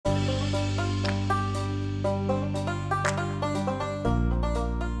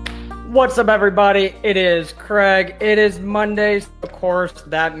What's up, everybody? It is Craig. It is Mondays. Of course,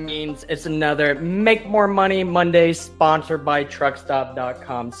 that means it's another Make More Money Monday sponsored by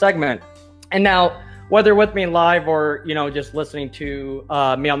truckstop.com segment. And now, whether with me live or, just listening to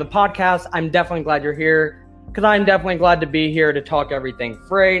me on the podcast, I'm definitely glad you're here because I'm definitely glad to be here to talk everything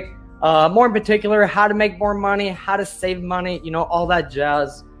freight. More in particular, how to make more money, how to save money, all that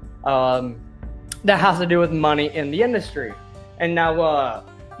jazz that has to do with money in the industry. And now,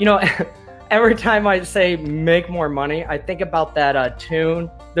 every time I say make more money, I think about that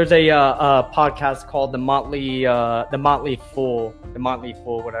tune. There's a podcast called The Motley Fool,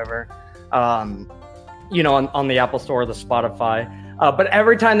 whatever. On the Apple Store or the Spotify. But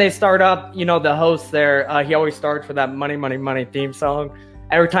every time they start up, the host there, he always starts with that money, money, money theme song.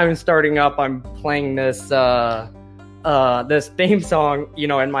 Every time I'm starting up, I'm playing this this theme song,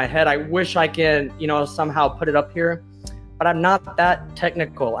 in my head. I wish I can, somehow put it up here. But I'm not that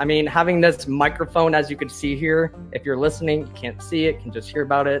technical. I mean, having this microphone, as you can see here, if you're listening, you can't see it, you can just hear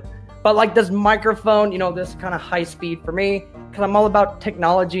about it. But like this microphone, this kind of high speed for me, because I'm all about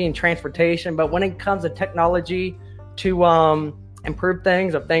technology and transportation. But when it comes to technology to improve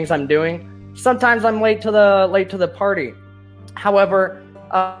things of things I'm doing, sometimes I'm late to the party. However,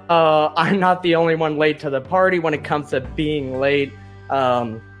 I'm not the only one late to the party when it comes to being late.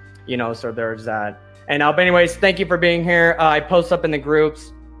 So there's that. And but anyways, thank you for being here. I post up in the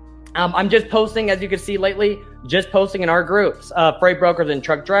groups. I'm just posting, as you can see lately, just posting in our groups, freight brokers and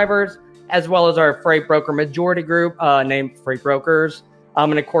truck drivers, as well as our freight broker majority group named Freight Brokers.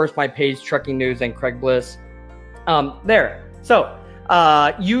 And of course, my page, Trucking News and Craig Bliss. There. So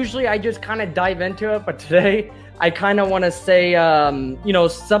usually I just kind of dive into it, but today I kind of want to say,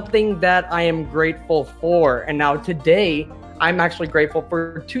 something that I am grateful for. And now today, I'm actually grateful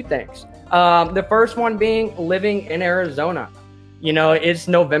for two things. The first one being living in Arizona. It's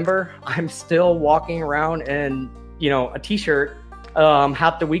November. I'm still walking around in, a t-shirt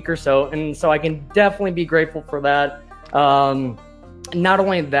half the week or so. And so I can definitely be grateful for that. Not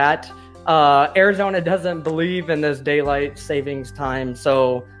only that, Arizona doesn't believe in this daylight savings time.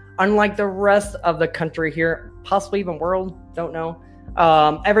 So unlike the rest of the country here, possibly even world, don't know.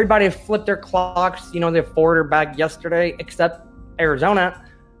 Everybody flipped their clocks, they forwarded back yesterday, except Arizona,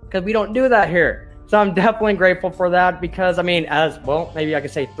 because we don't do that here. So I'm definitely grateful for that because, maybe I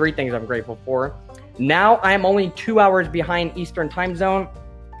could say three things I'm grateful for. Now I'm only 2 hours behind Eastern time zone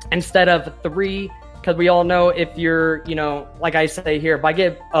instead of 3, because we all know if you're, like I say here, if I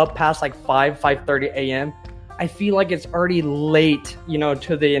get up past like 5:30 a.m., I feel like it's already late,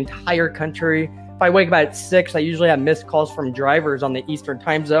 to the entire country. If I wake up at 6, I usually have missed calls from drivers on the Eastern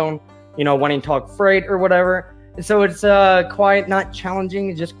time zone, wanting to talk freight or whatever. And so it's quite not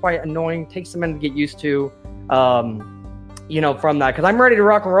challenging, it's just quite annoying. It takes a minute to get used to, from that. Because I'm ready to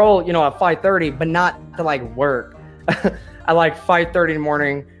rock and roll, at 5:30, but not to like work. I like 5:30 in the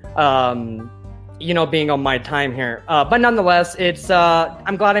morning, being on my time here. But nonetheless, it's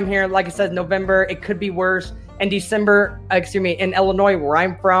I'm glad I'm here. Like I said, November, it could be worse. In December, in Illinois, where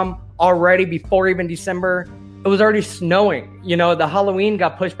I'm from, already before even December, it was already snowing. The Halloween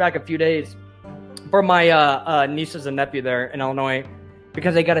got pushed back a few days for my nieces and nephew there in Illinois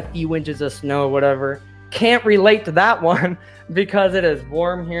because they got a few inches of snow or whatever. Can't relate to that one because it is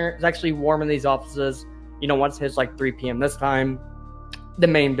warm here. It's actually warm in these offices. Once it hits like 3 p.m. this time, the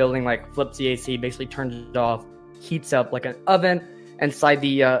main building like flips the AC, basically turns it off, heats up like an oven inside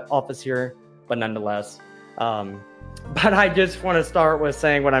the office here. But nonetheless, but I just want to start with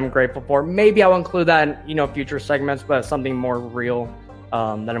saying what I'm grateful for. Maybe I'll include that in, future segments, but something more real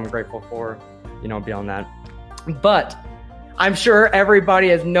that I'm grateful for, beyond that. But I'm sure everybody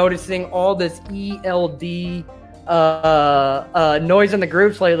is noticing all this ELD noise in the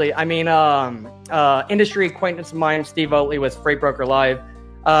groups lately. Industry acquaintance of mine, Steve Oatley, with Freight Broker Live.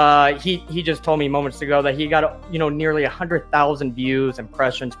 He just told me moments ago that he got, nearly 100,000 views,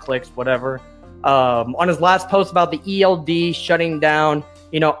 impressions, clicks, whatever. On his last post about the ELD shutting down,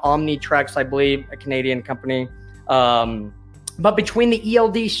 Omnitrax, I believe, a Canadian company. But between the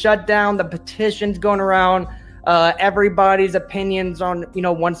ELD shutdown, the petitions going around, everybody's opinions on,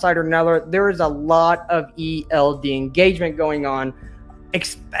 one side or another, there is a lot of ELD engagement going on,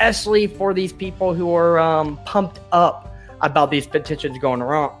 especially for these people who are pumped up about these petitions going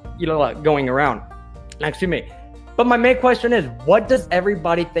around, Excuse me. But my main question is, what does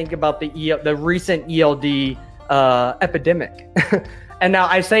everybody think about the recent ELD epidemic? And now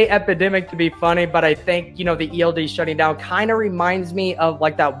I say epidemic to be funny, but I think, the ELD shutting down kind of reminds me of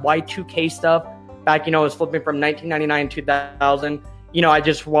like that Y2K stuff back, it was flipping from 1999 to 2000. I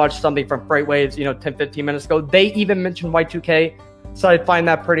just watched something from FreightWaves, 10, 15 minutes ago. They even mentioned Y2K. So I find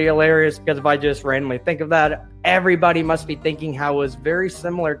that pretty hilarious because if I just randomly think of that, everybody must be thinking how it was very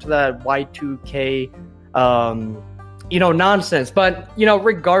similar to that Y2K, nonsense. But,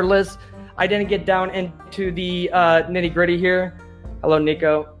 regardless, I didn't get down into the nitty gritty here. Hello,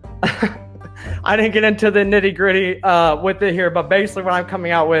 Nico. I didn't get into the nitty gritty with it here, but basically what I'm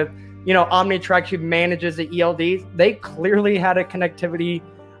coming out with, Omnitrack, who manages the ELDs, they clearly had a connectivity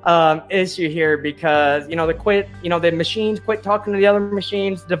issue here because, the machines quit talking to the other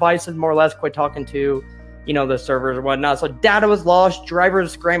machines, devices more or less quit talking to, the servers and whatnot. So data was lost,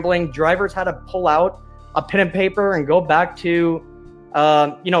 drivers scrambling, drivers had to pull out a pen and paper and go back to,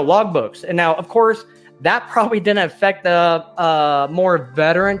 logbooks. And now, of course, that probably didn't affect the more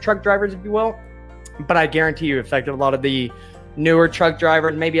veteran truck drivers, if you will, but I guarantee you it affected a lot of the newer truck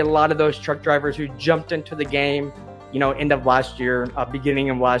drivers, maybe a lot of those truck drivers who jumped into the game, end of last year, beginning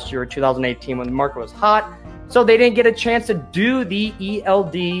of last year, 2018, when the market was hot. So they didn't get a chance to do the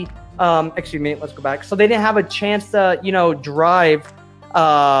ELD, let's go back. So they didn't have a chance to, drive,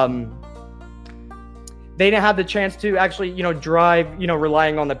 they didn't have the chance to actually, drive,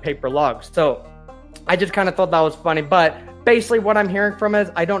 relying on the paper logs. So I just kind of thought that was funny, but basically what I'm hearing from is,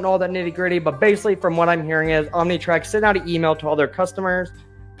 I don't know all that nitty gritty, but basically from what I'm hearing is Omnitrack sent out an email to all their customers,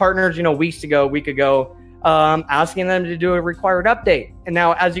 partners, week ago, asking them to do a required update. And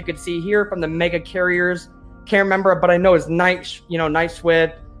now, as you can see here from the mega carriers, can't remember, but I know it's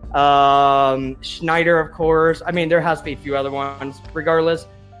Knight-Swift, Schneider, of course. I mean, there has to be a few other ones. Regardless,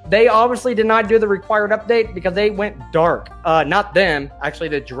 they obviously did not do the required update because they went dark. Not them, actually,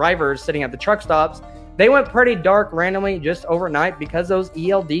 the drivers sitting at the truck stops. They went pretty dark randomly just overnight because those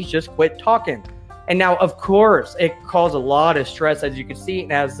ELDs just quit talking. And now, of course, it caused a lot of stress, as you can see,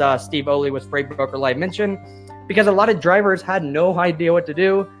 and as Steve Oley with Freight Broker Live mentioned, because a lot of drivers had no idea what to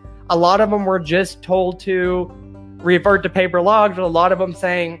do. A lot of them were just told to revert to paper logs, with a lot of them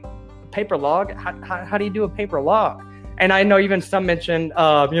saying, paper log? How do you do a paper log? And I know even some mentioned,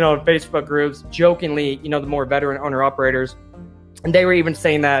 Facebook groups, jokingly, the more veteran owner-operators, and they were even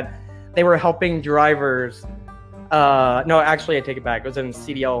saying that they were helping drivers. No, actually, I take it back. It was in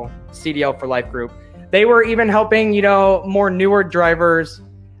CDL for Life group. They were even helping, more newer drivers.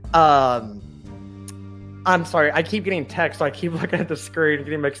 I'm sorry, I keep getting text, so I keep looking at the screen and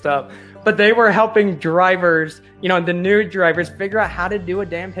getting mixed up. But they were helping drivers, the new drivers, figure out how to do a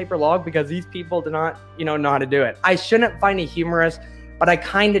damn paper log because these people do not, know how to do it. I shouldn't find it humorous, but I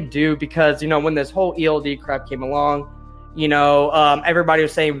kind of do because, when this whole ELD crap came along, everybody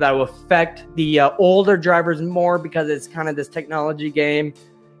was saying that will affect the older drivers more because it's kind of this technology game,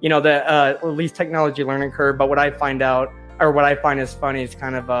 the least technology learning curve. But what I find is funny is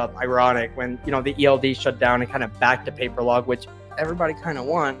kind of ironic when, the ELD shut down and kind of back to paper log, which everybody kind of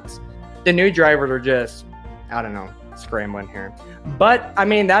wants. The new drivers are just, I don't know, scrambling here. But I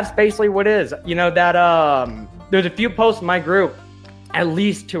mean, that's basically what it is. There's a few posts in my group, at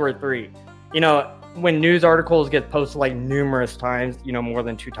least 2 or 3, when news articles get posted like numerous times, more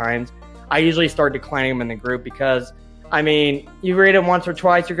than 2 times, I usually start declining them in the group because, I mean, you read it once or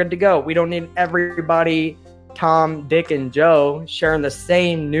twice, you're good to go. We don't need everybody, Tom, Dick, and Joe sharing the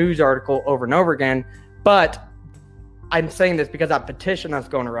same news article over and over again. But I'm saying this because that petition that's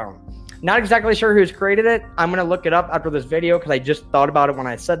going around. Not exactly sure who's created it. I'm going to look it up after this video because I just thought about it when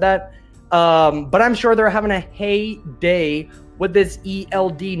I said that. But I'm sure they're having a heyday with this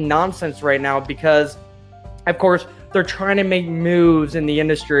ELD nonsense right now because, of course, they're trying to make moves in the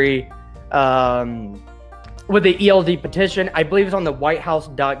industry with the ELD petition. I believe it's on the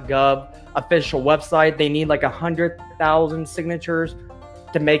whitehouse.gov official website. They need like 100,000 signatures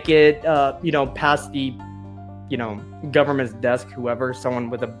to make it, past the, government's desk, someone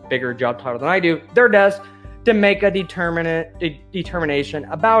with a bigger job title than I do, their desk, to make a determination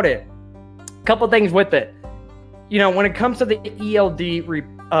about it. Couple things with it. When it comes to the ELD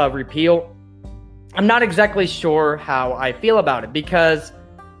repeal, I'm not exactly sure how I feel about it because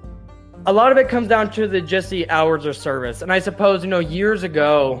a lot of it comes down to just the hours of service. And I suppose, years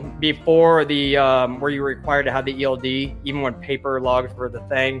ago, before the where you were required to have the ELD, even when paper logs were the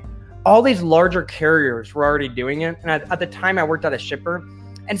thing, all these larger carriers were already doing it. And at the time, I worked at a shipper.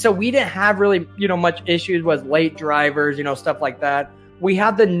 And so we didn't have really, much issues with late drivers, stuff like that. We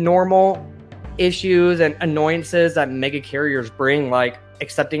had the normal issues and annoyances that mega carriers bring, like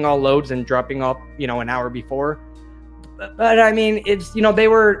accepting all loads and dropping off, an hour before. But I mean, it's, they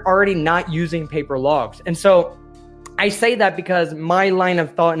were already not using paper logs. And so I say that because my line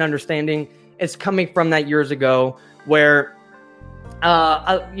of thought and understanding is coming from that years ago where,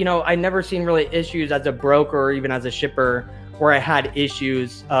 I never seen really issues as a broker or even as a shipper where I had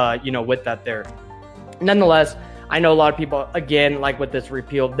issues, with that there. Nonetheless, I know a lot of people, again, like with this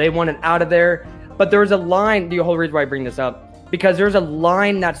repeal, they want it out of there. But there's a line, the whole reason why I bring this up, because there's a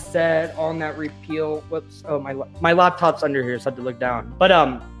line that said on that repeal, whoops, oh, my laptop's under here, so I have to look down. But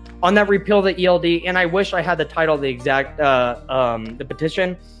on that repeal of the ELD, and I wish I had the title of the exact, the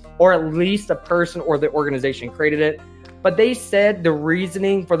petition, or at least the person or the organization created it. But they said the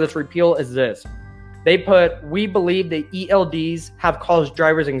reasoning for this repeal is this. They put, we believe the ELDs have caused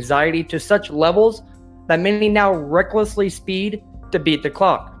drivers anxiety to such levels that many now recklessly speed to beat the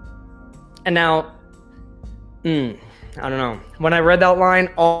clock. And now, I don't know. When I read that line,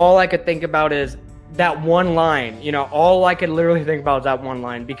 all I could think about is that one line. You know, all I could literally think about is that one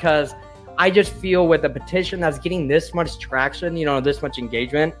line, because I just feel with a petition that's getting this much traction, you know, this much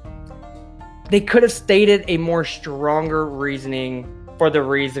engagement, they could have stated a more stronger reasoning for the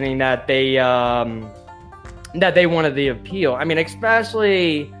reasoning that they wanted the appeal. I mean,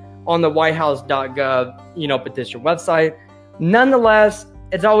 especially on the whitehouse.gov, you know, petition website. Nonetheless,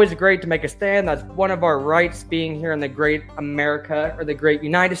 it's always great to make a stand. That's one of our rights, being here in the great America, or the great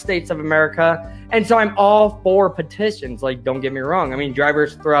United States of America. And so I'm all for petitions. Like, don't get me wrong. I mean,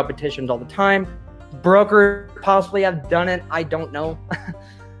 drivers throw out petitions all the time. Brokers possibly have done it. I don't know.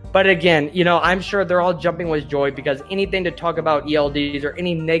 But again, you know, I'm sure they're all jumping with joy, because anything to talk about ELDs or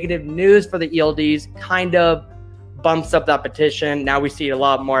any negative news for the ELDs kind of bumps up that petition. Now we see it a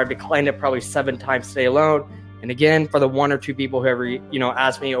lot more. I've declined it probably 7 times today alone. And again, for the 1 or 2 people who ever, you know,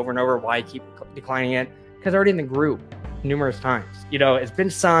 ask me over and over why I keep declining it, because already in the group numerous times. You know, it's been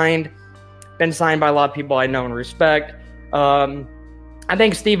signed by a lot of people I know and respect. I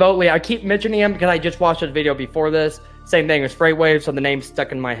think Steve Oatley, I keep mentioning him because I just watched his video before this. Same thing as FreightWaves, so the name's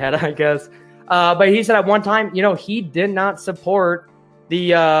stuck in my head, I guess. But he said at one time, you know, he did not support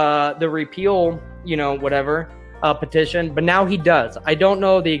the repeal, you know, whatever, petition, but now he does. I don't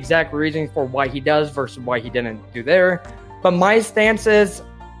know the exact reason for why he does versus why he didn't do there. But my stance is,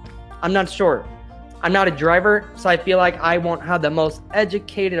 I'm not sure. I'm not a driver, so I feel like I won't have the most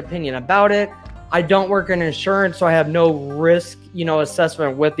educated opinion about it. I don't work in insurance, so I have no risk, you know,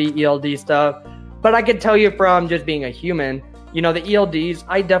 assessment with the ELD stuff. But I can tell you from just being a human, you know, the ELDs,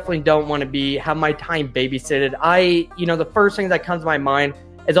 I definitely don't want to have my time babysitted. You know, the first thing that comes to my mind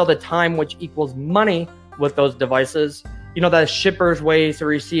is all the time, which equals money with those devices. You know, the shippers waste, the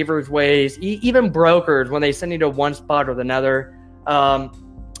receivers waste, even brokers, when they send you to one spot or another.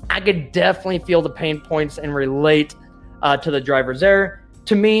 I could definitely feel the pain points and relate to the drivers there.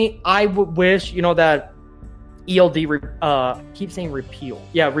 To me, I would wish, you know, that ELD, keep saying repeal.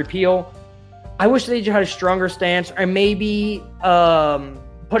 Yeah, repeal. I wish they just had a stronger stance, or maybe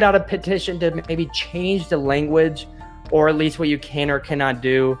put out a petition to maybe change the language, or at least what you can or cannot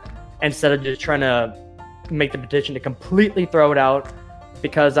do, instead of just trying to make the petition to completely throw it out.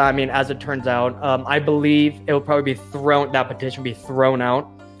 Because, I mean, as it turns out, I believe it will probably be that petition be thrown out,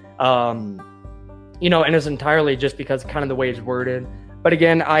 you know, and it's entirely just because kind of the way it's worded. But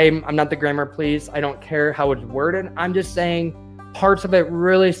again, I'm not the grammar police. I don't care how it's worded. I'm just saying parts of it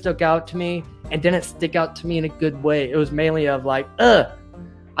really stuck out to me, and didn't stick out to me in a good way. It was mainly of like,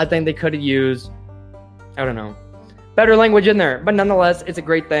 I think they could have used, I don't know, better language in there. But nonetheless, it's a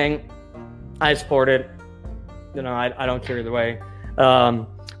great thing. I support it. You know, I don't care either way.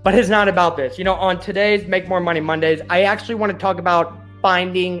 But it's not about this. You know, on today's Make More Money Mondays, I actually want to talk about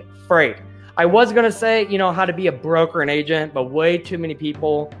finding freight. I was going to say, you know, how to be a broker and agent, but way too many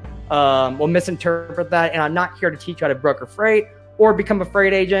people will misinterpret that. And I'm not here to teach you how to broker freight or become a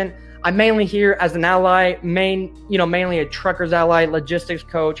freight agent. I'm mainly here as an ally, mainly a trucker's ally, logistics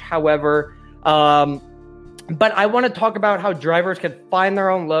coach, however. But I want to talk about how drivers can find their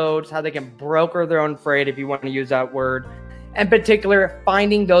own loads, how they can broker their own freight, if you want to use that word. In particular,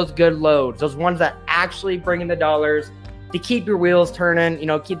 finding those good loads, those ones that actually bring in the dollars to keep your wheels turning, you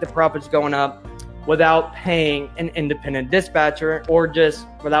know, keep the profits going up without paying an independent dispatcher, or just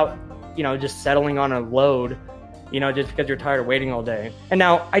without, you know, just settling on a load, you know, just because you're tired of waiting all day. And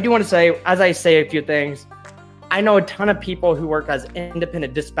now I do want to say, as I say a few things, I know a ton of people who work as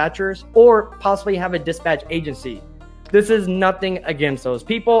independent dispatchers or possibly have a dispatch agency. This is nothing against those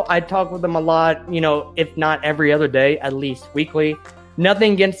people. I talk with them a lot, you know, if not every other day, at least weekly.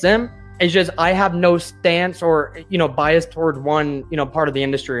 Nothing against them. It's just I have no stance or, you know, bias towards one, you know, part of the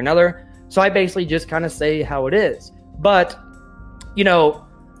industry or another. So I basically just kind of say how it is. But, you know,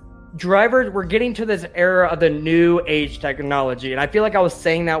 drivers, we're getting to this era of the new age technology. And I feel like I was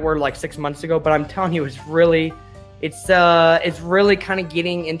saying that word like 6 months ago, but I'm telling you, it's really kind of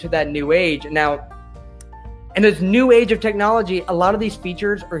getting into that new age. Now, in this new age of technology, a lot of these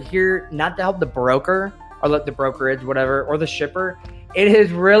features are here not to help the broker, or let the brokerage, whatever, or the shipper. It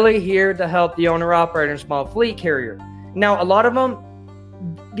is really here to help the owner operator and small fleet carrier. Now, a lot of them,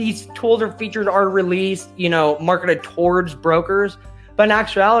 these tools or features are released, marketed towards brokers. But in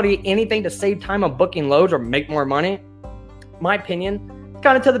actuality, anything to save time on booking loads or make more money, my opinion,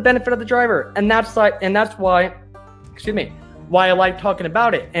 kind of to the benefit of the driver. And that's why I like talking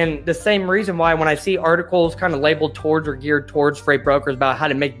about it. And the same reason why when I see articles kind of labeled towards or geared towards freight brokers about how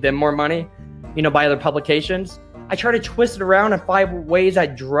to make them more money, by other publications, I try to twist it around and find ways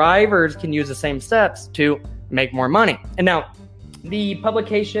that drivers can use the same steps to make more money. And now the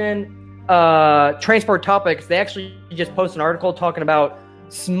publication Transport Topics, they actually just posted an article talking about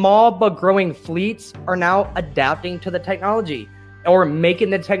small but growing fleets are now adapting to the technology or making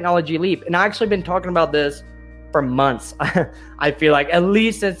the technology leap. And I've actually been talking about this for months. I feel like at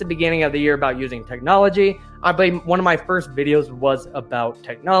least since the beginning of the year about using technology. I believe one of my first videos was about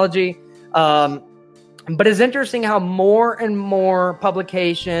technology. But it's interesting how more and more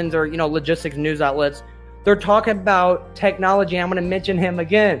publications or, logistics news outlets, they're talking about technology. I'm going to mention him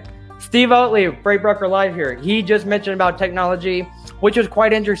again. Steve Oatley, Freight Broker Live here. He just mentioned about technology, which was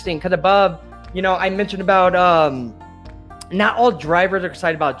quite interesting because above, I mentioned about not all drivers are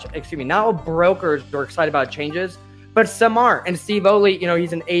excited about, not all brokers are excited about changes, but some are. And Steve Oatley,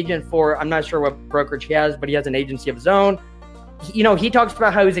 he's an agent for, I'm not sure what brokerage he has, but he has an agency of his own. He talks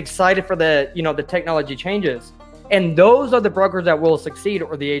about how he's excited for the, the technology changes. And those are the brokers that will succeed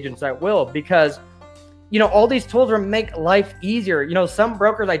or the agents that will, because all these tools will make life easier. Some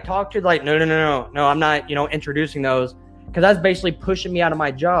brokers I talk to like, no, I'm not, introducing those because that's basically pushing me out of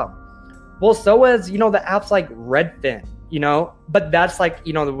my job. Well, so is, the apps like Redfin, but that's like,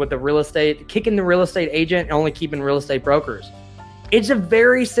 with the real estate, kicking the real estate agent and only keeping real estate brokers. It's a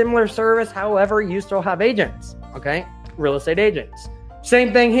very similar service. However, you still have agents, okay? Real estate agents.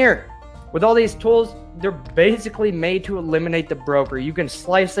 Same thing here. With all these tools, they're basically made to eliminate the broker. You can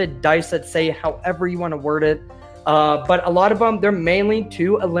slice it, dice it, say however you want to word it. But a lot of them, they're mainly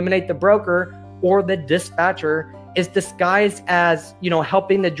to eliminate the broker or the dispatcher is disguised as,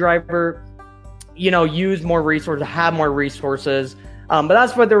 helping the driver, use more resources, have more resources. But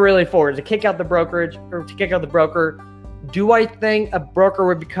that's what they're really for, is to kick out the brokerage or to kick out the broker. Do I think a broker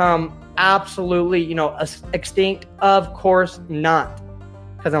would become absolutely, extinct? Of course not.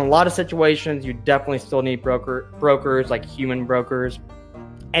 Because in a lot of situations, you definitely still need brokers, like human brokers,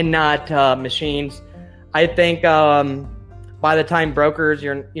 and not machines. I think by the time brokers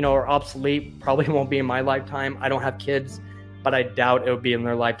are obsolete, probably won't be in my lifetime. I don't have kids, but I doubt it'll be in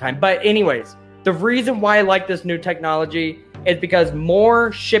their lifetime. But anyways, the reason why I like this new technology is because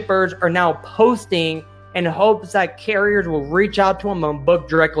more shippers are now posting in hopes that carriers will reach out to them and book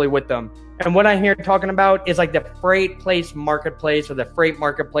directly with them. And what I hear talking about is like the freight place marketplace or the freight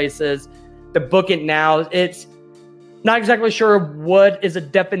marketplaces, the book it now. It's not exactly sure what is a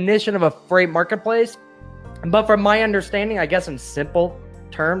definition of a freight marketplace, but from my understanding, I guess in simple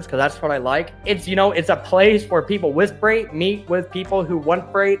terms, because that's what I like, it's, it's a place where people with freight meet with people who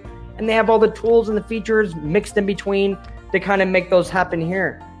want freight, and they have all the tools and the features mixed in between to kind of make those happen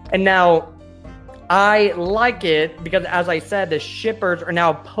here. And now, I like it because, as I said, the shippers are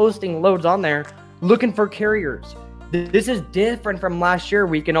now posting loads on there looking for carriers. This is different from last year.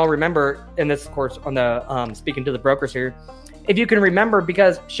 We can all remember, and this, of course, on the speaking to the brokers here, if you can remember,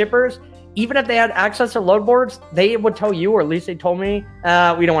 because shippers, even if they had access to load boards, they would tell you, or at least they told me,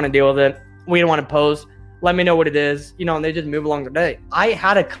 we don't want to deal with it. We don't want to post. Let me know what it is. And they just move along their day. I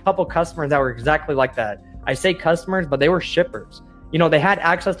had a couple customers that were exactly like that. I say customers, but they were shippers. They had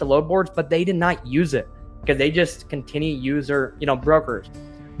access to load boards, but they did not use it because they just continue to use their, brokers.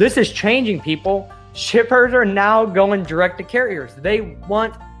 This is changing, people. Shippers are now going direct to carriers. They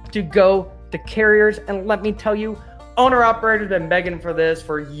want to go to carriers. And let me tell you, owner-operators have been begging for this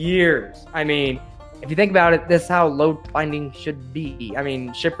for years. I mean, if you think about it, this is how load finding should be. I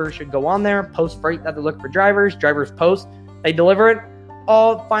mean, shippers should go on there, post freight that they look for drivers. Drivers post, they deliver it,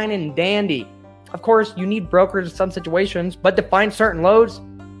 all fine and dandy. Of course, you need brokers in some situations, but to find certain loads,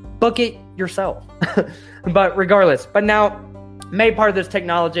 book it yourself. But regardless, but now, made part of this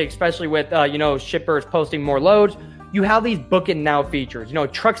technology, especially with, shippers posting more loads, you have these book it now features.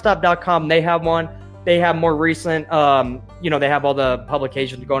 Truckstop.com, they have one. They have more recent, they have all the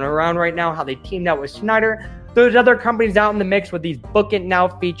publications going around right now, how they teamed out with Schneider. There's other companies out in the mix with these book it now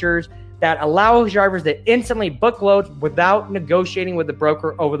features that allow drivers to instantly book loads without negotiating with the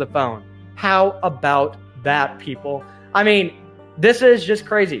broker over the phone. How about that, people? I mean, this is just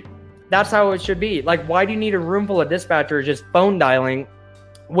crazy. That's how it should be. Like, why do you need a room full of dispatchers just phone dialing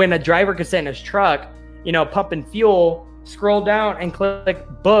when a driver could sit in his truck, pumping fuel, scroll down and click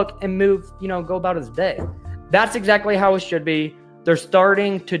book and move, go about his day? That's exactly how it should be. They're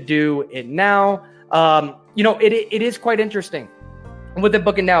starting to do it now. It is quite interesting with the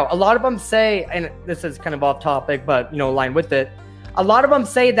Book It Now. A lot of them say, and this is kind of off topic, but aligned with it. A lot of them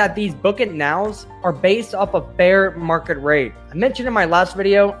say that these Book It Nows are based off a fair market rate. I mentioned in my last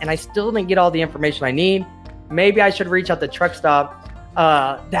video, and I still didn't get all the information I need. Maybe I should reach out to Truckstop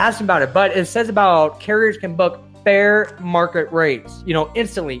to ask them about it. But it says about carriers can book fair market rates,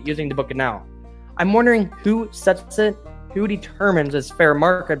 instantly using the Book It Now. I'm wondering who sets it, who determines this fair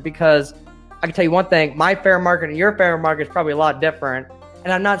market, because I can tell you one thing, my fair market and your fair market is probably a lot different.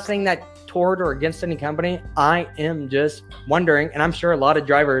 And I'm not saying that toward or against any company. I am just wondering, and I'm sure a lot of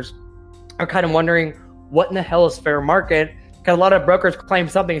drivers are kind of wondering, what in the hell is fair market? Because a lot of brokers claim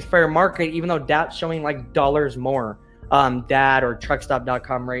something is fair market, even though DAT's showing like dollars more. DAT or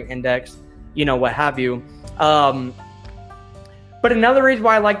truckstop.com rate index, what have you. But another reason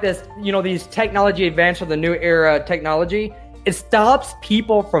why I like this, these technology advances, the new era technology, it stops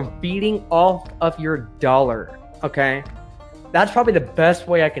people from feeding off of your dollar. Okay. That's probably the best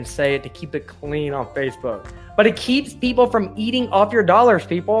way I can say it to keep it clean on Facebook. But it keeps people from eating off your dollars,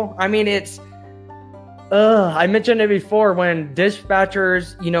 people. I mean, I mentioned it before when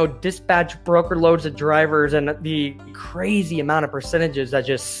dispatchers, dispatch broker loads of drivers and the crazy amount of percentages that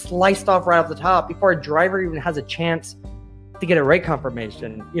just sliced off right off the top before a driver even has a chance to get a rate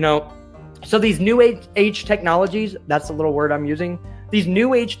confirmation, So these new age technologies, that's the little word I'm using. These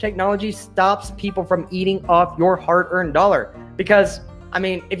new age technology stops people from eating off your hard-earned dollar. Because,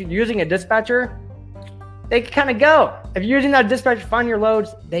 if you're using a dispatcher, they can kind of go. If you're using that dispatcher to find your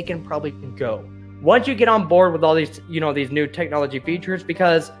loads, they can probably go. Once you get on board with all these, these new technology features,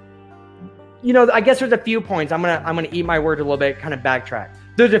 because, I guess there's a few points. I'm gonna eat my words a little bit, kind of backtrack.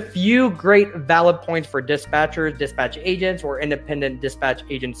 There's a few great valid points for dispatchers, dispatch agents, or independent dispatch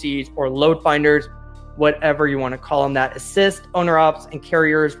agencies, or load finders, whatever you want to call them, that assist owner ops and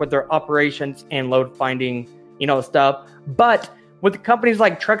carriers with their operations and load finding, stuff. But with companies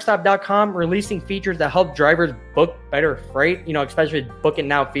like truckstop.com releasing features that help drivers book better freight, especially Book It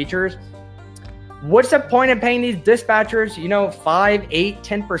Now features, what's the point in paying these dispatchers, 5, 8,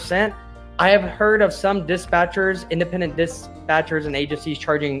 10%? I have heard of some dispatchers, independent dispatchers and agencies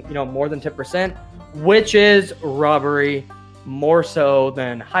charging, more than 10%, which is robbery, more so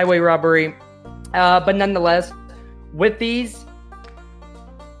than highway robbery. But nonetheless, with these,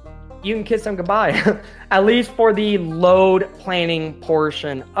 you can kiss them goodbye, at least for the load planning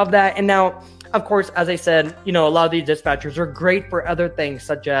portion of that. And now, of course, as I said, a lot of these dispatchers are great for other things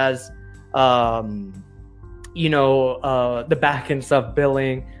such as, the back end stuff,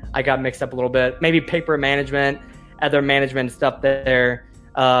 billing. I got mixed up a little bit. Maybe paper management, other management stuff there.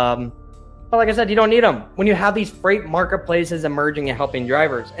 But like I said, you don't need them when you have these freight marketplaces emerging and helping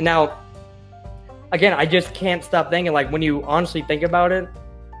drivers. And now, again, I just can't stop thinking, like, when you honestly think about it,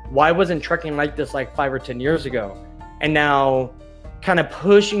 why wasn't trucking like this like 5 or 10 years ago? And now kind of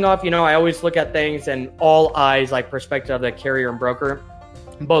pushing off, I always look at things and all eyes, like perspective of the carrier and broker,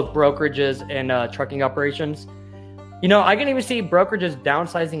 both brokerages and trucking operations. I can even see brokerages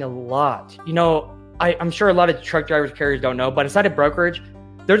downsizing a lot. I'm sure a lot of truck drivers, carriers don't know, but inside of brokerage,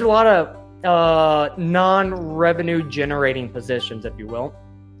 there's a lot of non-revenue generating positions, if you will.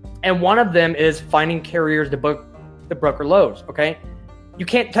 And one of them is finding carriers to book the broker loads, okay? You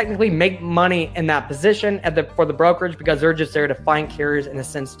can't technically make money in that position for the brokerage because they're just there to find carriers in a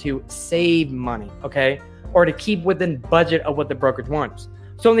sense to save money, okay? Or to keep within budget of what the brokerage wants.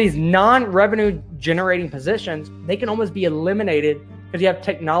 So in these non-revenue generating positions, they can almost be eliminated because you have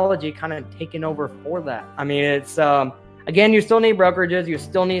technology kind of taking over for that. It's, again, you still need brokerages, you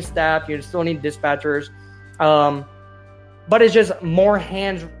still need staff, you still need dispatchers. But it's just more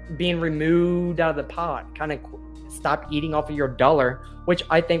hands being removed out of the pot, kind of stop eating off of your dollar, which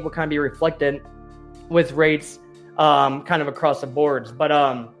I think will kind of be reflected with rates kind of across the boards. But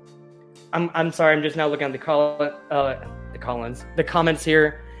I'm sorry, I'm just now looking at the comments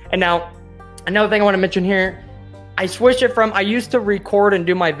here. And now another thing I want to mention here, I switched it from, I used to record and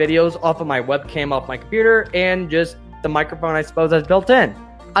do my videos off of my webcam off my computer and just the microphone, I suppose, that's built in.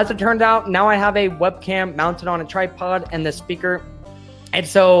 As it turned out, now I have a webcam mounted on a tripod and the speaker. And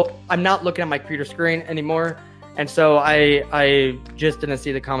so I'm not looking at my computer screen anymore. And so I just didn't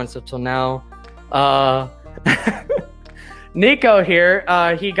see the comments until now. Nico here,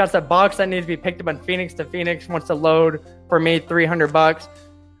 he got a box that needs to be picked up in Phoenix to Phoenix, wants to load for me $300.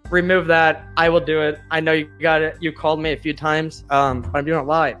 Remove that. I will do it. I know you got it. You called me a few times, but I'm doing it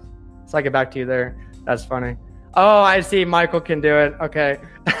live. So I get back to you there. That's funny. Oh, I see. Michael can do it. Okay.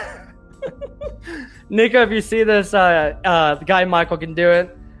 Nico, if you see this, the guy Michael can do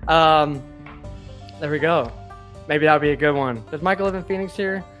it. There we go. Maybe that would be a good one. Does Michael live in Phoenix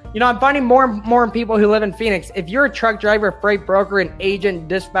here? You know, I'm finding more and more people who live in Phoenix. If you're a truck driver, freight broker, an agent,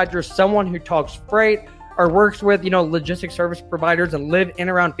 dispatcher, someone who talks freight or works with, you know, logistics service providers and live in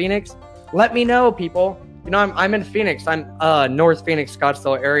around Phoenix, let me know, people. You know, I'm in Phoenix. I'm North Phoenix,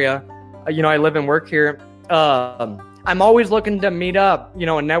 Scottsdale area. You know, I live and work here. I'm always looking to meet up, you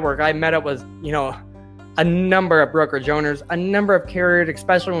know, a network. I met up with, you know, a number of brokerage owners, a number of carriers,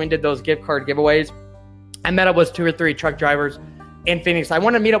 especially when we did those gift card giveaways. I met up with 2 or 3 truck drivers in Phoenix. I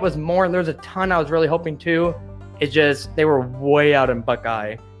want to meet up with more, and there's a ton I was really hoping to. It's just they were way out in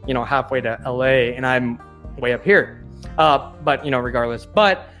Buckeye, you know, halfway to LA, and I'm way up here. But, you know, regardless.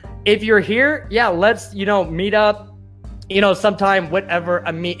 But if you're here, yeah, let's, you know, meet up, you know, sometime, whatever,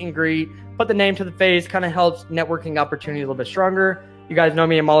 a meet and greet. Put the name to the face, kind of helps networking opportunities a little bit stronger. You guys know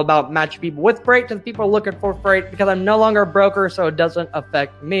me, I'm all about matching people with freight to the people looking for freight because I'm no longer a broker, so it doesn't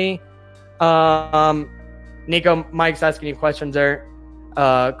affect me. Nico, Mike's asking you questions there.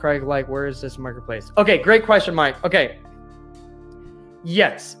 Craig, like, where is this marketplace? Okay, great question, Mike. Okay.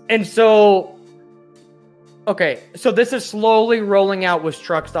 Yes. And so, okay, so this is slowly rolling out with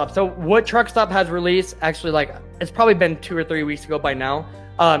Truckstop. So what Truckstop has released, actually, like, it's probably been 2 or 3 weeks ago by now.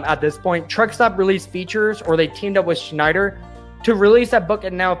 At this point, Truckstop released features, or they teamed up with Schneider to release that Book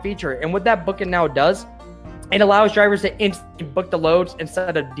It Now feature. And what that Book It Now does, it allows drivers to instantly book the loads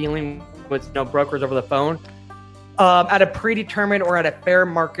instead of dealing with, you know, brokers over the phone at a predetermined or at a fair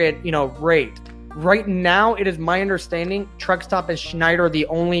market, you know, rate. Right now, it is my understanding Truckstop and Schneider the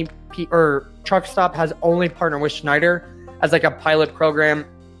only, Truckstop has only partnered with Schneider as like a pilot program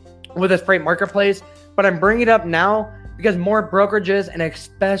with this freight marketplace. But I'm bringing it up now because more brokerages and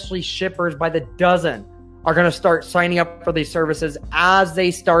especially shippers by the dozen are going to start signing up for these services as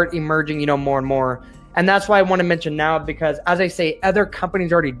they start emerging, you know, more and more. And that's why I want to mention now, because as I say, other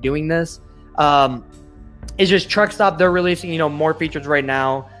companies are already doing this. It's just Truckstop, they're releasing, you know, more features right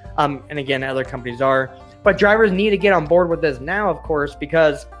now. And again, other companies are. But drivers need to get on board with this now, of course,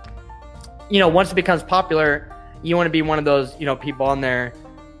 because, you know, once it becomes popular, you want to be one of those, you know, people on there.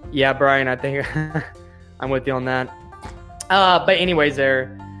 Yeah, Brian, I think I'm with you on that. But anyways,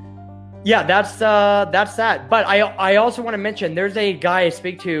 there. Yeah, that's that. But I also want to mention there's a guy I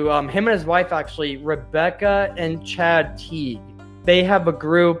speak to, him and his wife actually, Rebecca and Chad Teague. They have a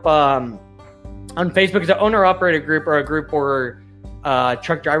group on Facebook. It's an owner-operator group, or a group for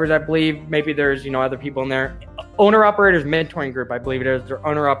truck drivers, I believe. Maybe there's, you know, other people in there. Owner-operators mentoring group, I believe it is. Their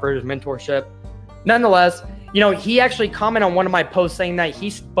owner-operators mentorship. Nonetheless, you know, he actually commented on one of my posts saying that he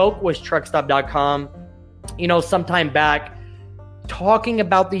spoke with Truckstop.com, you know, sometime back, talking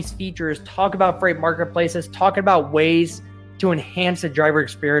about these features, talk about freight marketplaces, talking about ways to enhance the driver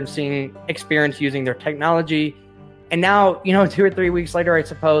experience using their technology. And now, you know, 2 or 3 weeks later, I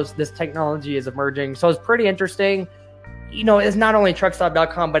suppose, this technology is emerging. So it's pretty interesting. You know, it's not only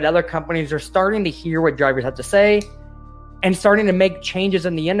Truckstop.com, but other companies are starting to hear what drivers have to say and starting to make changes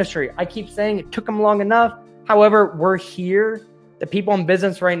in the industry. I keep saying it took them long enough. However, we're here. The people in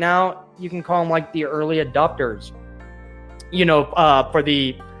business right now, you can call them like the early adopters, you know, for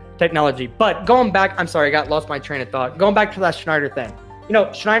the technology. But going back, I'm sorry, I lost my train of thought. Going back to that Schneider thing. You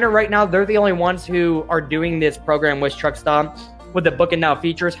know, Schneider right now, they're the only ones who are doing this program with Truckstop with the Book It Now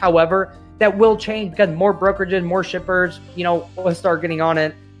features. However, that will change because more brokerages, more shippers, you know, will start getting on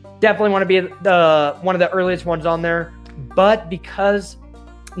it. Definitely want to be one of the earliest ones on there. But because,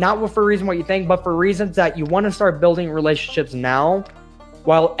 not for a reason what you think, but for reasons that you want to start building relationships now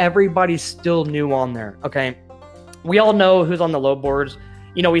while everybody's still new on there, okay? We all know who's on the load boards.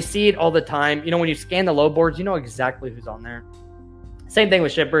 You know, we see it all the time. You know, when you scan the load boards, you know exactly who's on there. Same thing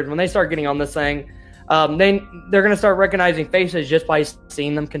with shippers. When they start getting on this thing, they're going to start recognizing faces just by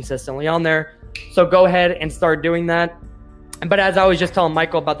seeing them consistently on there. So go ahead and start doing that. But as I was just telling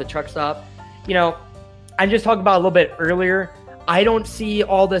Michael about the Truckstop, you know, I just talked about a little bit earlier, I don't see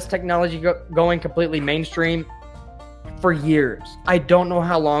all this technology going completely mainstream for years. I don't know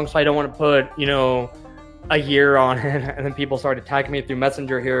how long, so I don't want to put, you know, a year on it, and then people start attacking me through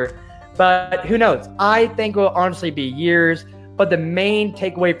Messenger here. But who knows? I think it will honestly be years. But the main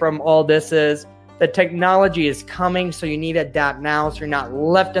takeaway from all this is the technology is coming, so you need to adapt now so you're not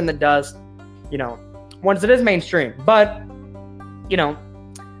left in the dust, you know, once it is mainstream. But, you know,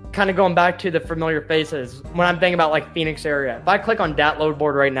 kind of going back to the familiar faces, when I'm thinking about like Phoenix area, if I click on that load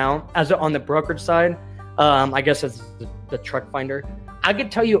board right now, as on the brokerage side, I guess it's the truck finder, I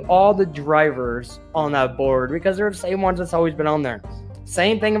could tell you all the drivers on that board because they're the same ones that's always been on there.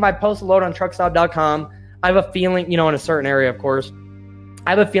 Same thing if I post a load on Truckstop.com. I have a feeling, you know, in a certain area, of course,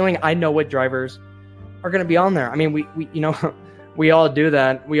 I have a feeling I know what drivers are going to be on there. I mean, we you know, we all do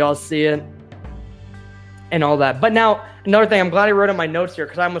that. We all see it. and all that. But now, another thing, I'm glad I wrote in my notes here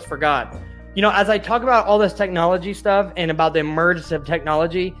because I almost forgot. You know, as I talk about all this technology stuff and about the emergence of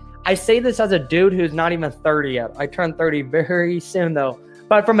technology, I say this as a dude who's not even 30 yet. I turn 30 very soon though,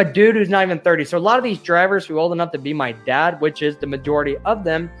 but from a dude who's not even 30. So a lot of these drivers who are old enough to be my dad, which is the majority of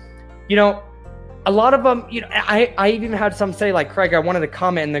them, you know, a lot of them, you know, I even had some say like, Craig, I wanted to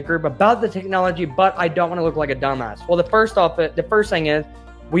comment in the group about the technology, but I don't want to look like a dumbass. Well, the first thing is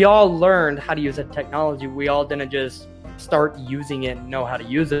we all learned how to use the technology. We all didn't just start using it and know how to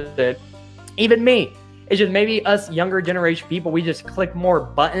use it. Even me. It's just maybe us younger generation people, we just click more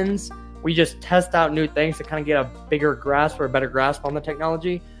buttons. We just test out new things to kind of get a bigger grasp or a better grasp on the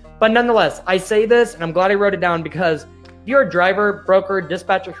technology. But nonetheless, I say this, and I'm glad I wrote it down because if you're a driver, broker,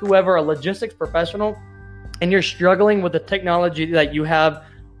 dispatcher, whoever, a logistics professional, and you're struggling with the technology that you have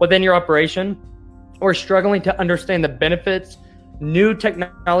within your operation, or struggling to understand the benefits new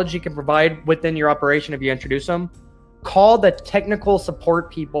technology can provide within your operation if you introduce them, call the technical support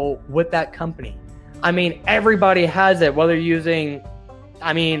people with that company. I mean, everybody has it, whether you're using,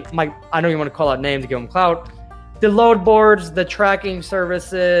 I don't even want to call out names to give them clout. The load boards, the tracking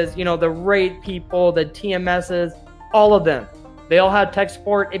services, you know, the rate people, the TMSs, all of them. They all have tech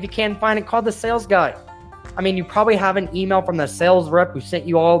support. If you can't find it, call the sales guy. I mean, you probably have an email from the sales rep who sent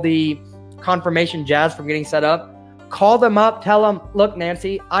you all the confirmation jazz from getting set up. Call them up, tell them, look,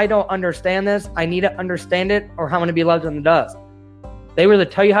 Nancy, I don't understand this. I need to understand it or I'm going to be left in the dust. They will either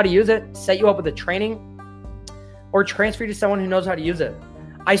tell you how to use it, set you up with the training, or transfer you to someone who knows how to use it.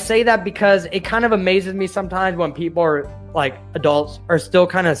 I say that because it kind of amazes me sometimes when people are like adults are still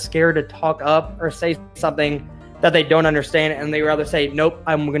kind of scared to talk up or say something that they don't understand. And they rather say, nope,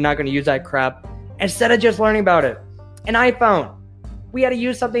 I'm not going to use that crap instead of just learning about it. An iPhone. We had to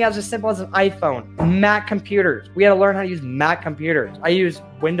use something as simple as an iPhone. Mac computers. We had to learn how to use Mac computers. I used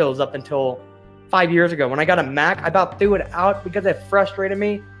Windows up until 5 years ago. When I got a Mac, I about threw it out because it frustrated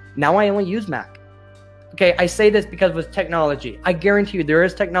me. Now I only use Mac. Okay, I say this because with technology, I guarantee you there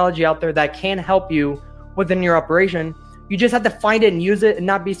is technology out there that can help you within your operation. You just have to find it and use it and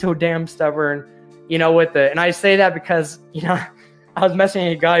not be so damn stubborn, you know, with it. And I say that because, you know, I was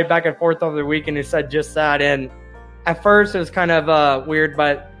messaging a guy back and forth over the weekend who said just that. And at first it was kind of weird,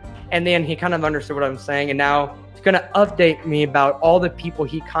 and then he kind of understood what I'm saying. And now he's going to update me about all the people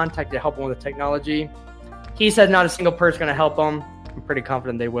he contacted to help him with the technology. He said not a single person going to help him. I'm pretty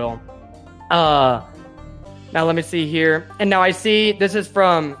confident they will. Now let me see here. And now I see this is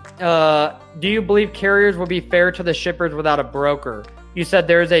from, do you believe carriers will be fair to the shippers without a broker? You said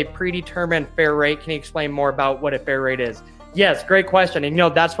there is a predetermined fair rate. Can you explain more about what a fair rate is? Yes, great question. And you know,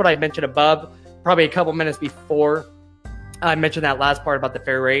 that's what I mentioned above, probably a couple minutes before I mentioned that last part about the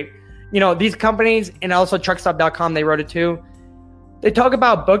fair rate. You know, these companies, and also truckstop.com, they wrote it too. They talk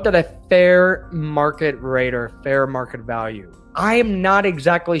about booked at a fair market rate or fair market value. I am not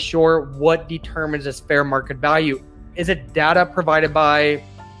exactly sure what determines this fair market value. Is it data provided by,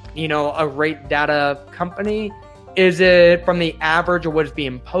 you know, a rate data company? Is it from the average of what's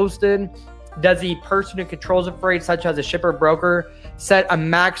being posted? Does the person who controls the freight, such as a shipper broker, set a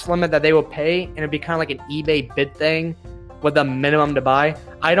max limit that they will pay and it'd be kind of like an eBay bid thing with a minimum to buy?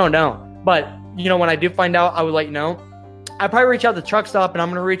 I don't know. But, you know, when I do find out, I would let you know. I probably reach out to Truckstop, and I'm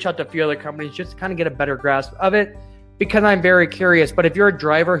going to reach out to a few other companies just to kind of get a better grasp of it because I'm very curious. But if you're a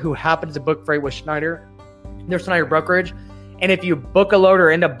driver who happens to book freight with Schneider, their Schneider brokerage, and if you book a load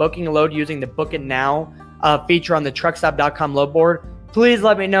or end up booking a load using the Book It Now feature on the truckstop.com load board, please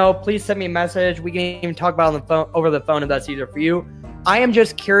let me know. Please send me a message. We can even talk about it on the phone, over the phone if that's easier for you. I am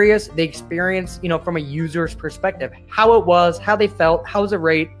just curious, the experience, you know, from a user's perspective, how it was, how they felt, how's the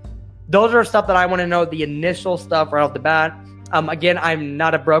rate. Those are stuff that I want to know, the initial stuff right off the bat. Again, I'm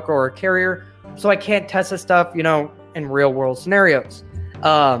not a broker or a carrier, so I can't test this stuff, you know, in real world scenarios.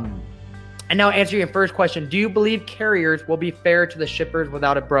 And now answering your first question, do you believe carriers will be fair to the shippers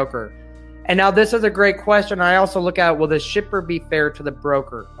without a broker? And now this is a great question. I also look at, will the shipper be fair to the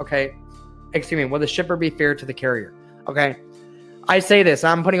broker? Okay. Excuse me. Will the shipper be fair to the carrier? Okay. I say this,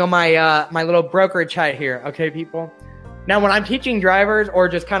 I'm putting on my my little brokerage hat here. Okay, people. Now, when I'm teaching drivers or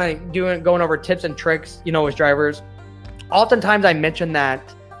just kind of going over tips and tricks, you know, as drivers, oftentimes I mention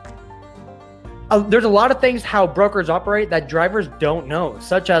that there's a lot of things how brokers operate that drivers don't know,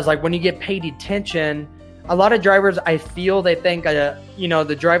 such as like when you get paid detention. A lot of drivers, I feel they think, you know,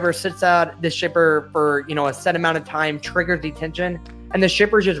 the driver sits out the shipper for, you know, a set amount of time, triggers detention, and the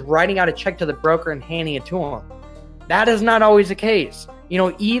shipper's just writing out a check to the broker and handing it to him. That is not always the case. You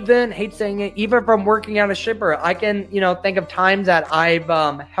know, even, hate saying it, even from working out a shipper, I can, you know, think of times that I've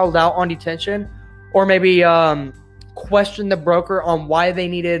held out on detention or maybe questioned the broker on why they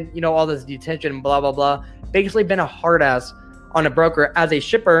needed, you know, all this detention, blah, blah, blah. basically been a hard ass on a broker as a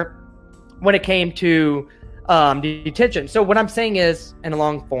shipper when it came to detention. So what I'm saying is, in a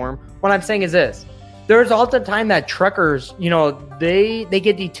long form, what I'm saying is this. There's all the time that truckers, they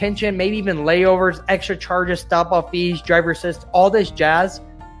get detention, maybe even layovers, extra charges, stop-off fees, driver assist, all this jazz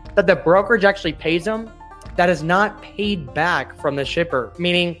that the brokerage actually pays them that is not paid back from the shipper.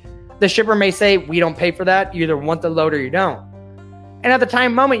 Meaning the shipper may say, we don't pay for that. You either want the load or you don't. And at the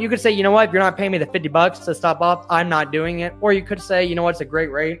time moment, you could say, you know what, if you're not paying me the $50 to stop off, I'm not doing it. Or you could say, you know what, it's a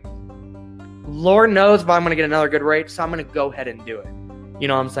great rate. Lord knows if I'm going to get another good rate, so I'm going to go ahead and do it. You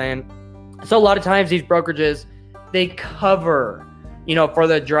know what I'm saying? So a lot of times these brokerages, they cover, for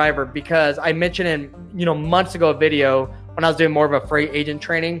the driver, because I mentioned in, months ago a video when I was doing more of a freight agent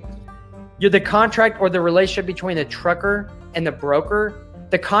training, the contract or the relationship between the trucker and the broker,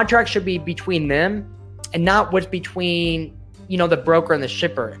 the contract should be between them and not what's between, the broker and the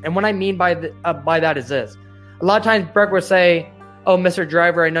shipper. And what I mean by that is this. A lot of times broker will say, oh, Mr.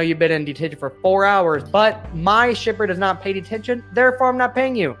 Driver, I know you've been in detention for 4 hours, but my shipper does not pay detention, therefore I'm not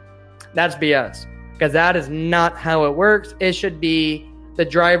paying you. That's BS, because that is not how it works. It should be the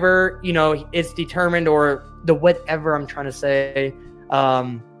driver, it's determined, or the whatever I'm trying to say.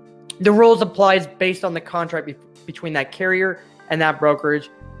 The rules applies based on the contract between that carrier and that brokerage,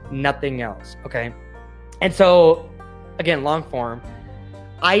 nothing else, okay? And so, again, long form,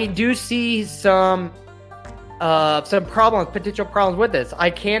 I do see some problems, potential problems with this. I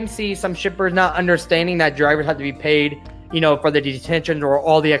can see some shippers not understanding that drivers have to be paid, for the detention or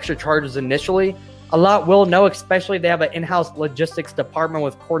all the extra charges initially. A lot will know, especially if they have an in-house logistics department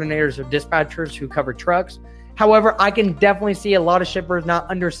with coordinators or dispatchers who cover trucks. However, I can definitely see a lot of shippers not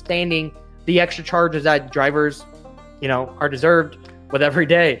understanding the extra charges that drivers, are deserved with every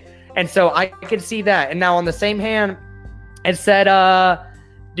day. And so I can see that. And now on the same hand, it said,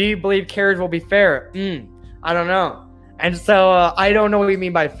 do you believe carriers will be fair? I don't know. And so I don't know what you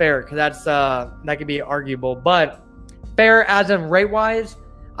mean by fair, because that could be arguable. But fair as in rate-wise,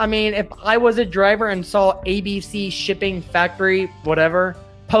 I mean, if I was a driver and saw ABC Shipping Factory, whatever,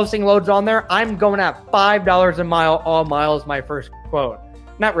 posting loads on there, I'm going at $5 a mile, all miles, my first quote.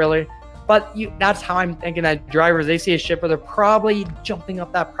 Not really, but that's how I'm thinking that drivers, they see a shipper, they're probably jumping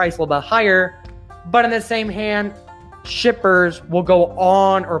up that price a little bit higher. But in the same hand, shippers will go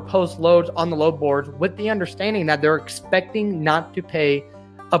on or post loads on the load boards with the understanding that they're expecting not to pay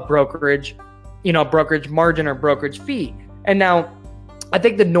a brokerage margin or brokerage fee. And now I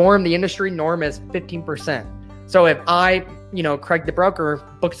think the industry norm is 15%. So if I, Craig the broker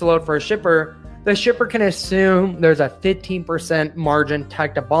books a load for a shipper, the shipper can assume there's a 15% margin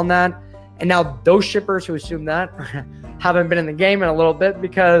tacked up on that. And now those shippers who assume that haven't been in the game in a little bit,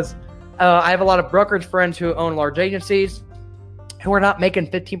 because I have a lot of brokerage friends who own large agencies who are not making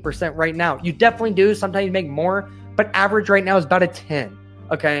 15% right now. You definitely do. Sometimes you make more, but average right now is about a 10.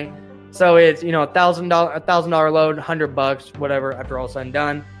 Okay. So it's, $1,000 load, $100, whatever, after all said and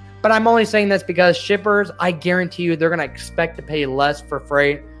done. But I'm only saying this because shippers, I guarantee you, they're going to expect to pay less for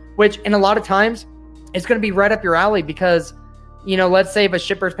freight, which in a lot of times it's going to be right up your alley, because, let's say if a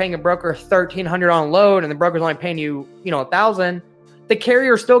shipper's paying a broker $1,300 on a load and the broker's only paying you, $1,000, the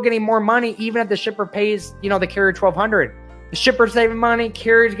carrier's still getting more money, even if the shipper pays, the carrier $1,200. The shipper's saving money,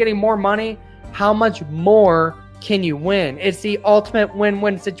 carrier's getting more money. How much more can you win? It's the ultimate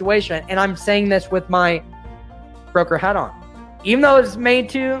win-win situation. And I'm saying this with my broker hat on. Even though it's made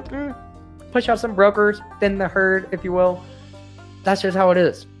to push out some brokers, thin the herd, if you will, that's just how it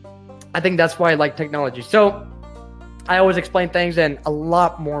is. I think that's why I like technology. So I always explain things in a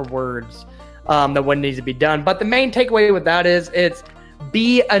lot more words than what needs to be done. But the main takeaway with that is it's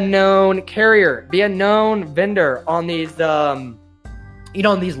be a known carrier, be a known vendor on these, on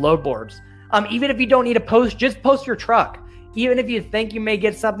these load boards. Even if you don't need a post, just post your truck. Even if you think you may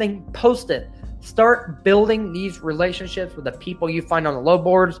get something, post it. Start building these relationships with the people you find on the load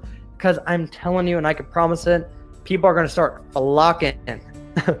boards, because I'm telling you, and I can promise it, people are going to start flocking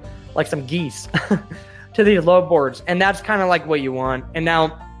like some geese to these load boards. And that's kind of like what you want. And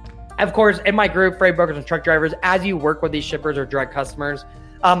now, of course, in my group, Freight Brokers and Truck Drivers, as you work with these shippers or direct customers,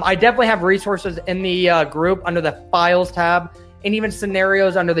 I definitely have resources in the group under the Files tab, and even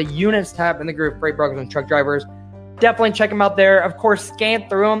scenarios under the Units tab in the group, Freight Brokers and Truck Drivers. Definitely check them out there. Of course, scan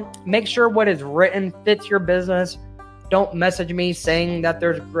through them. Make sure what is written fits your business. Don't message me saying that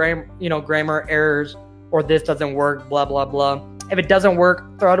there's grammar errors or this doesn't work, blah, blah, blah. If it doesn't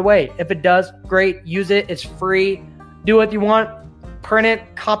work, throw it away. If it does, great. Use it. It's free. Do what you want. Print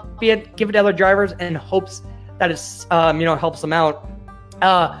it, copy it, give it to other drivers in hopes that it's, helps them out.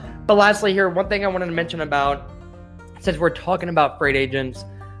 But lastly here, one thing I wanted to mention about, since we're talking about freight agents,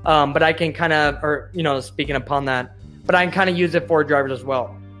 But I can kind of, speaking upon that, but I can kind of use it for drivers as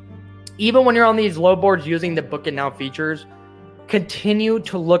well. Even when you're on these load boards using the Book It Now features, continue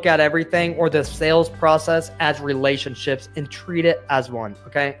to look at everything or the sales process as relationships and treat it as one,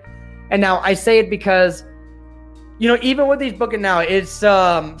 okay? And now I say it because, even with these Book It Now, it's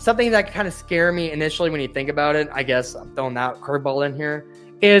something that kind of scare me initially when you think about it. I guess I'm throwing that curveball in here,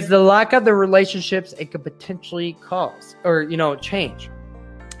 is the lack of the relationships it could potentially cause or, change.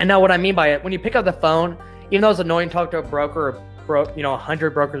 And now what I mean by it, when you pick up the phone, even though it's annoying to talk to a broker or 100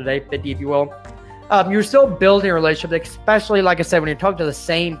 brokers a day, 50 if you will, you're still building a relationship, especially, like I said, when you're talking to the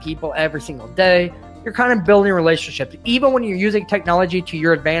same people every single day, you're kind of building relationships. Even when you're using technology to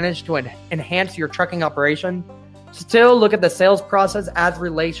your advantage to enhance your trucking operation, still look at the sales process as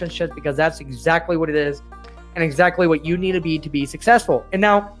relationships, because that's exactly what it is and exactly what you need to be successful. And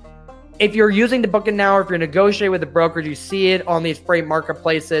now, if you're using the Book It Now, or if you're negotiating with the brokers, you see it on these freight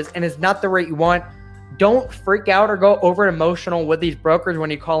marketplaces and it's not the rate you want, don't freak out or go over emotional with these brokers when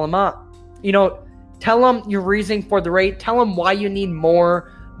you call them up. Tell them your reasoning for the rate. Tell them why you need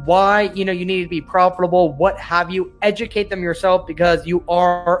more, why, you need to be profitable, what have you. Educate them yourself, because you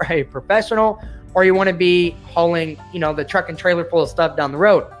are a professional, or you want to be hauling, the truck and trailer full of stuff down the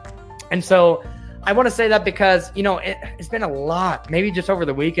road. And so I want to say that because, it's been a lot, maybe just over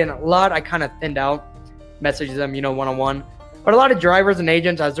the weekend, I kind of thinned out, messages them, one-on-one. But a lot of drivers and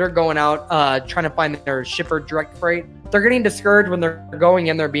agents, as they're going out, trying to find their shipper direct freight, they're getting discouraged when they're going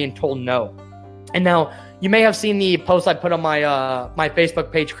in, they're being told no. And now you may have seen the post I put on my my Facebook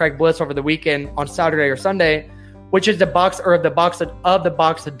page, Craig Bliss, over the weekend on Saturday or Sunday, which is the box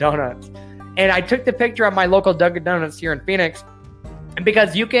of donuts. And I took the picture of my local Dunkin' Donuts here in Phoenix, and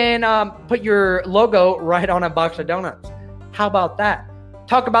because you can put your logo right on a box of donuts. How about that?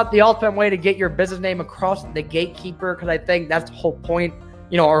 Talk about the ultimate way to get your business name across the gatekeeper, because I think that's the whole point,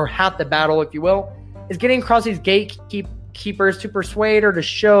 or half the battle, if you will, is getting across these gatekeepers to persuade or to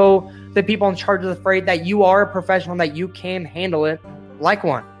show the people in charge of the freight that you are a professional, that you can handle it like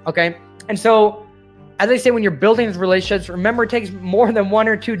one, okay? And so, as I say, when you're building these relationships, remember, it takes more than 1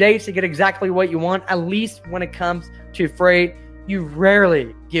 or 2 dates to get exactly what you want. At least when it comes to freight, you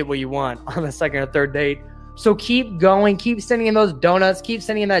rarely get what you want on the second or third date. So keep going, keep sending in those donuts, keep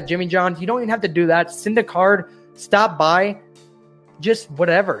sending in that Jimmy John's. You don't even have to do that. Send a card, stop by, just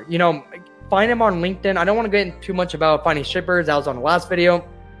whatever. Find them on LinkedIn. I don't want to get into too much about finding shippers. That was on the last video.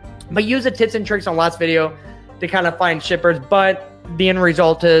 But use the tips and tricks on the last video to kind of find shippers. But the end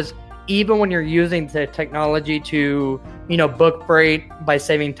result is, even when you're using the technology to, book freight by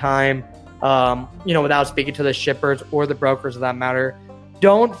saving time, without speaking to the shippers or the brokers of that matter,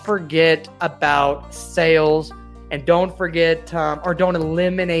 don't forget about sales, and don't forget or don't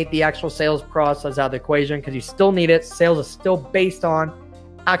eliminate the actual sales process out of the equation, because you still need it. Sales is still based on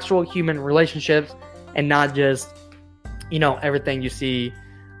actual human relationships and not just, everything you see,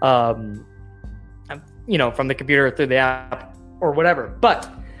 from the computer through the app or whatever. But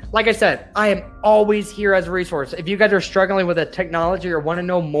like I said, I am always here as a resource. If you guys are struggling with a technology or want to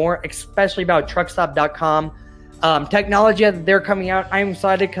know more, especially about truckstop.com, technology that they're coming out, I am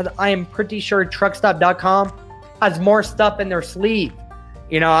excited because I am pretty sure truckstop.com has more stuff in their sleeve.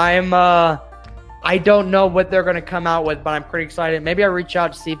 I don't know what they're going to come out with, but I'm pretty excited. Maybe I'll reach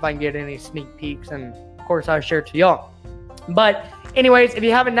out to see if I can get any sneak peeks, and of course I'll share it to y'all. But anyways, if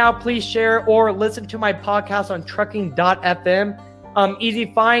you haven't now, please share or listen to my podcast on trucking.fm.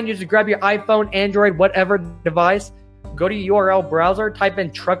 Easy find. You just grab your iPhone, Android, whatever device, go to URL browser, type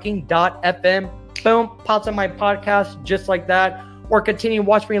in trucking.fm, boom, pops on my podcast just like that. Or continue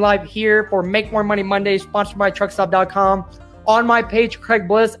watch me live here for Make More Money Mondays, sponsored by truckstop.com, on my page, Craig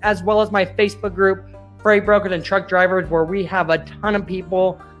Bliss, as well as my Facebook group, Freight Brokers and Truck Drivers, where we have a ton of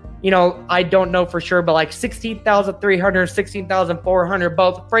people. I don't know for sure, but like 16,300, 16,400,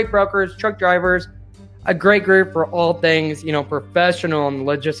 both freight brokers, truck drivers, a great group for all things, professional in the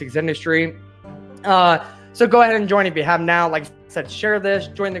logistics industry. So go ahead and join if you have now. Like I said, share this,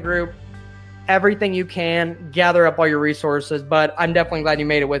 join the group, everything you can, gather up all your resources. But I'm definitely glad you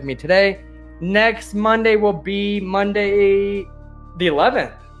made it with me today. Next Monday will be Monday the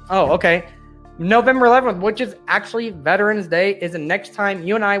 11th. Oh, okay. November 11th, which is actually Veterans Day, is the next time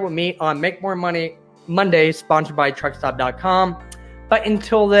you and I will meet on Make More Money Monday, sponsored by truckstop.com. But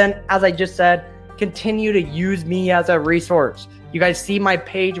until then, as I just said, continue to use me as a resource. You guys see my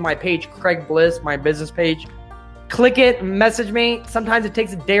page, Craig Bliss, my business page. Click it, message me. Sometimes it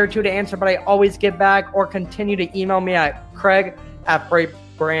takes a day or two to answer, but I always get back. Or continue to email me at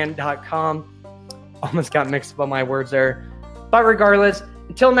craig@freightbrand.com. Almost got mixed up on my words there. But regardless,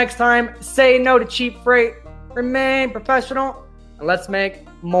 until next time, say no to cheap freight, remain professional. Let's make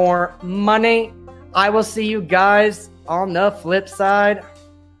more money. I will see you guys on the flip side.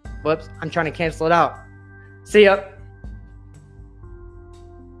 Whoops, I'm trying to cancel it out. See ya.